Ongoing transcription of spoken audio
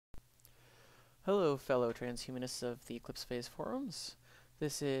Hello, fellow transhumanists of the Eclipse Phase Forums.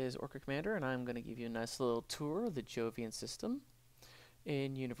 This is Orca Commander, and I'm going to give you a nice little tour of the Jovian system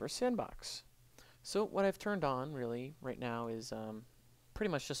in Universe Sandbox. So what I've turned on, really, right now is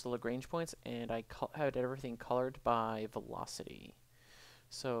pretty much just the Lagrange points, and I had everything colored by velocity.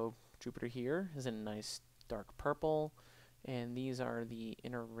 So Jupiter here is a nice dark purple, and these are the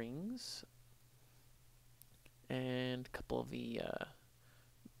inner rings, and a couple of the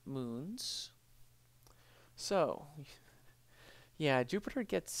moons. So, yeah, Jupiter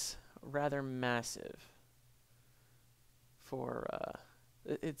gets rather massive for,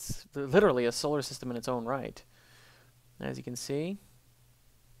 it's literally a solar system in its own right. As you can see,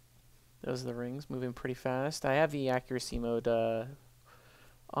 those are the rings moving pretty fast. I have the accuracy mode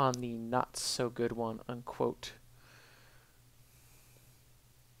on the not so good one, unquote.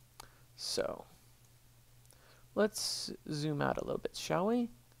 So, let's zoom out a little bit, shall we?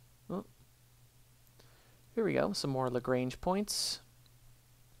 Oh. Here we go, some more Lagrange points.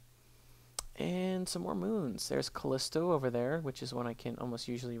 And some more moons. There's Callisto over there, which is one I can almost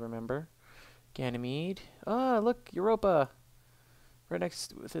usually remember. Ganymede. Ah, look, Europa! Right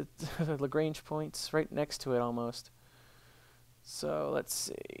next with the Lagrange points, right next to it almost. So let's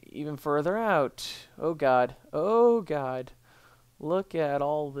see, even further out. Oh god, oh god. Look at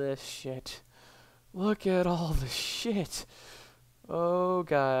all this shit. Look at all the shit. Oh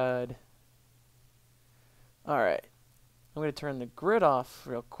god. Alright, I'm going to turn the grid off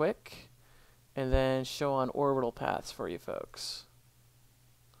real quick and then show on orbital paths for you folks.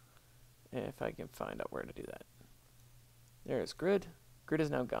 If I can find out where to do that. There's grid. Grid is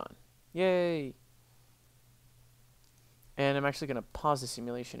now gone. Yay! And I'm actually going to pause the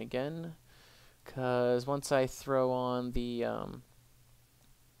simulation again, because once I throw on the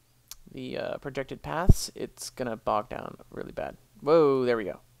projected paths, it's going to bog down really bad. Whoa, there we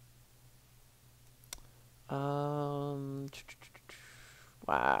go.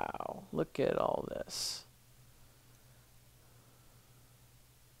 Wow, look at all this.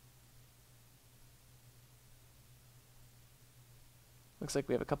 Looks like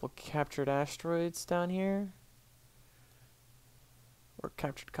we have a couple captured asteroids down here. Or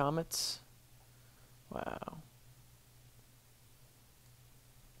captured comets. Wow.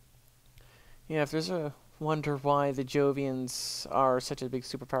 Yeah, if there's a wonder why the Jovians are such a big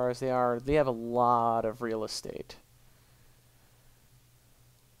superpower as they are, they have a lot of real estate.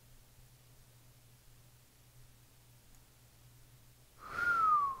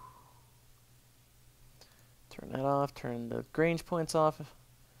 Turn that off, turn the Lagrange points off.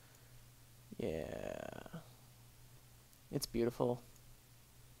 Yeah. It's beautiful.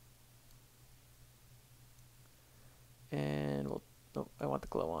 And we'll, oh, I want the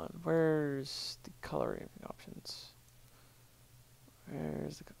glow on. Where's the coloring options?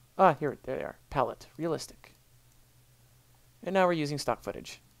 Where's the, ah, here, there they are. Palette, realistic. And now we're using stock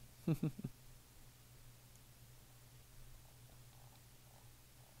footage.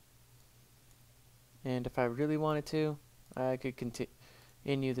 And if I really wanted to, I could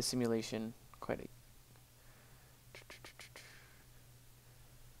continue the simulation quite a...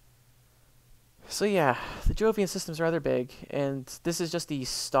 So yeah, the Jovian system's rather big, and this is just the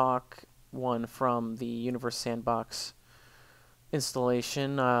stock one from the Universe Sandbox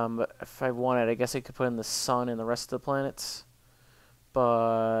installation. If I wanted, I guess I could put in the sun and the rest of the planets,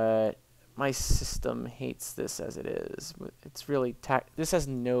 but my system hates this as it is. It's really this has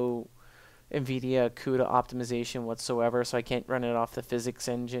no NVIDIA CUDA optimization whatsoever, so I can't run it off the physics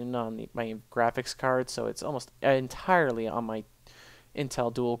engine on my graphics card, so it's almost entirely on my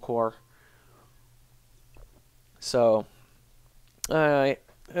Intel dual core. So, I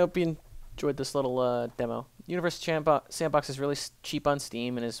hope you enjoyed this little demo. Universe Sandbox is really cheap on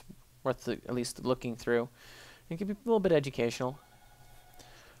Steam and is worth at least looking through. It can be a little bit educational.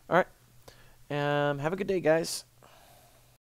 Alright, have a good day, guys.